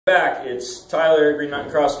Back. It's Tyler, Green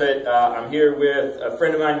Mountain CrossFit. I'm here with a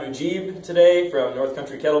friend of mine, Mujib, today from North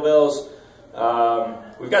Country Kettlebells.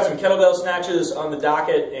 We've got some kettlebell snatches on the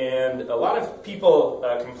docket, and a lot of people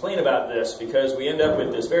complain about this because we end up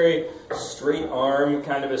with this very straight arm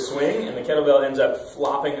kind of a swing, and the kettlebell ends up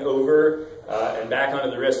flopping over and back onto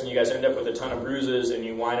the wrist, and you guys end up with a ton of bruises, and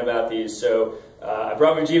you whine about these. So I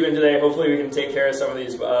brought Mujib in today. Hopefully we can take care of some of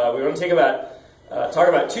these. We want to talk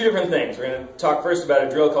about two different things. We're going to talk first about a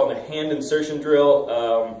drill called the hand insertion drill,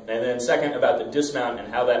 and then second about the dismount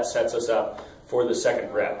and how that sets us up for the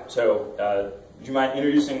second rep. So would you mind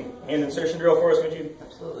introducing hand insertion drill for us, Mujib?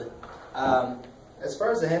 Absolutely. As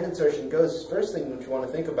far as the hand insertion goes, first thing that you want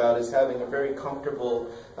to think about is having a very comfortable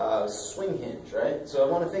swing hinge, right? So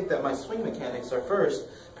I want to think that my swing mechanics are first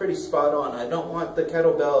pretty spot on. I don't want the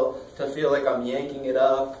kettlebell to feel like I'm yanking it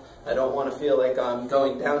up. I don't want to feel like I'm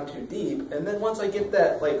going down too deep. And then once I get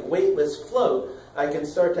that like weightless float, I can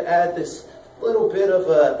start to add this little bit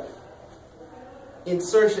of a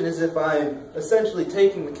insertion as if I'm essentially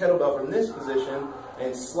taking the kettlebell from this position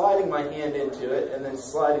and sliding my hand into it and then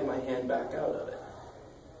sliding my hand back out of it.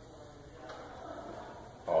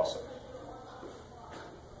 Awesome.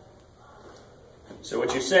 So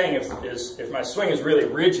what you're saying is if my swing is really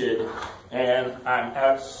rigid and I'm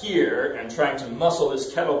out here and trying to muscle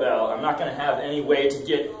this kettlebell, I'm not going to have any way to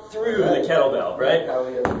get through the kettlebell, right?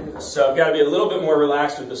 So I've got to be a little bit more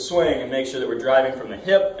relaxed with the swing and make sure that we're driving from the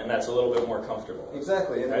hip, and that's a little bit more comfortable.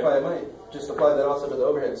 Exactly, and if I might just apply that also to the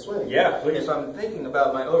overhead swing. Yeah, please. If I'm thinking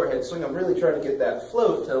about my overhead swing, I'm really trying to get that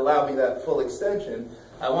float to allow me that full extension.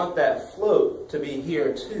 I want that float to be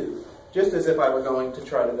here too, just as if I were going to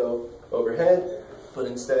try to go overhead, but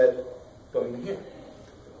instead going here.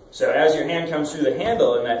 So as your hand comes through the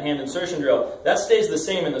handle in that hand insertion drill, that stays the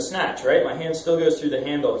same in the snatch, right? My hand still goes through the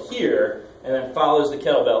handle here and then follows the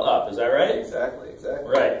kettlebell up. Is that right? Exactly, exactly.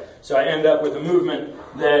 Right. So I end up with a movement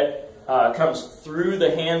that comes through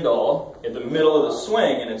the handle in the middle of the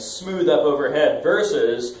swing, and it's smooth up overhead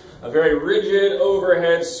versus a very rigid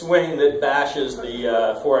overhead swing that bashes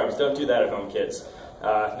the forearms. Don't do that at home, kids.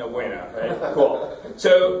 No bueno, right? Cool.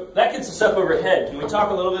 So that gets us up overhead. Can we talk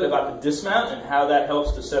a little bit about the dismount and how that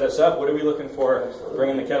helps to set us up? What are we looking for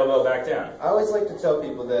bringing the kettlebell back down? I always like to tell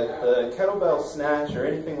people that the kettlebell snatch or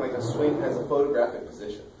anything like a swing has a photographic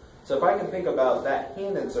position. So if I can think about that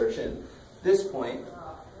hand insertion, this point,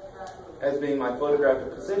 as being my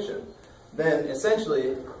photographic position, then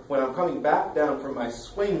essentially when I'm coming back down from my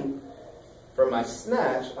swing, from my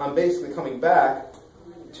snatch, I'm basically coming back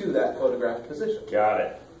to that photographic position. Got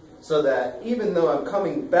it. So that even though I'm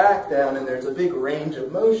coming back down and there's a big range of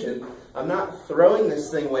motion, I'm not throwing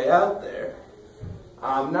this thing way out there.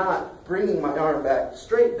 I'm not bringing my arm back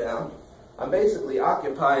straight down. I'm basically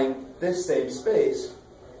occupying this same space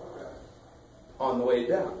on the way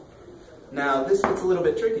down. Now this gets a little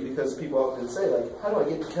bit tricky because people often say, like, how do I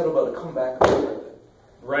get the kettlebell to come back over?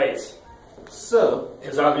 Right. So,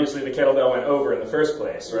 because obviously the kettlebell went over in the first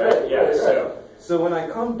place, right? Yeah. Right. So when I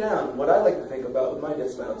come down, what I like to think about with my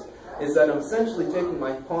dismounts is that I'm essentially taking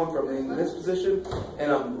my palm from being in this position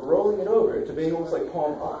and I'm rolling it over to being almost like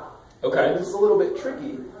palm up. Okay. And this is a little bit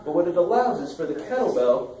tricky, but what it allows is for the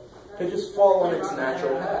kettlebell to just fall on its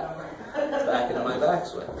natural path back into my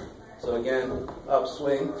backswing. So again,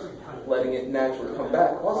 upswing, letting it naturally come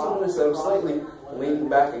back. Also notice that I'm slightly leaning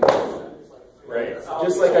back again. Right.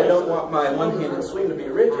 Just like I don't want my one-handed swing to be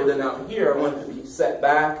rigid, and out here I want it to be set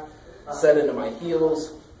back, set into my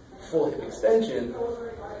heels, full hip extension.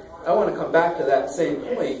 I want to come back to that same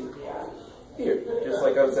point here, just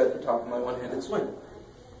like I was at the top of my one-handed swing.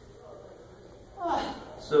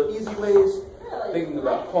 So easy ways, thinking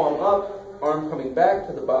about palm up, arm coming back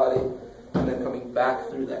to the body, and then coming back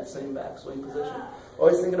through that same backswing position.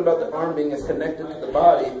 Always thinking about the arm being as connected to the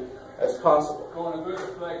body as possible.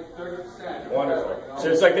 Wonderful. So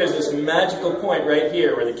it's like there's this magical point right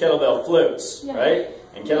here where the kettlebell floats, right?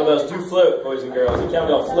 And kettlebells do float, boys and girls. The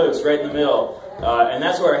kettlebell floats right in the middle. And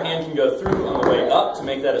that's where our hand can go through on the way up to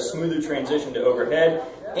make that a smoother transition to overhead.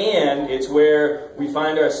 And it's where we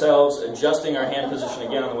find ourselves adjusting our hand position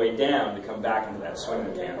again on the way down to come back into that swing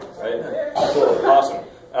mechanic, right? Cool. Awesome.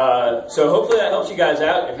 So hopefully that helps you guys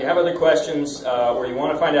out. If you have other questions or you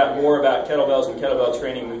want to find out more about kettlebells and kettlebell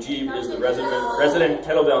training, Mujib is the resident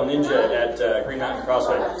kettlebell ninja at Green Mountain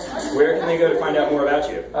CrossFit. Where can they go to find out more about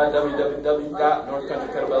you?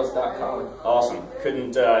 www.northcountrykettlebells.com. Awesome.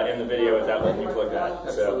 Couldn't end the video without letting you plug that.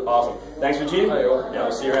 So awesome. Thanks, Mujib. Yeah,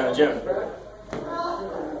 we'll see you around the gym.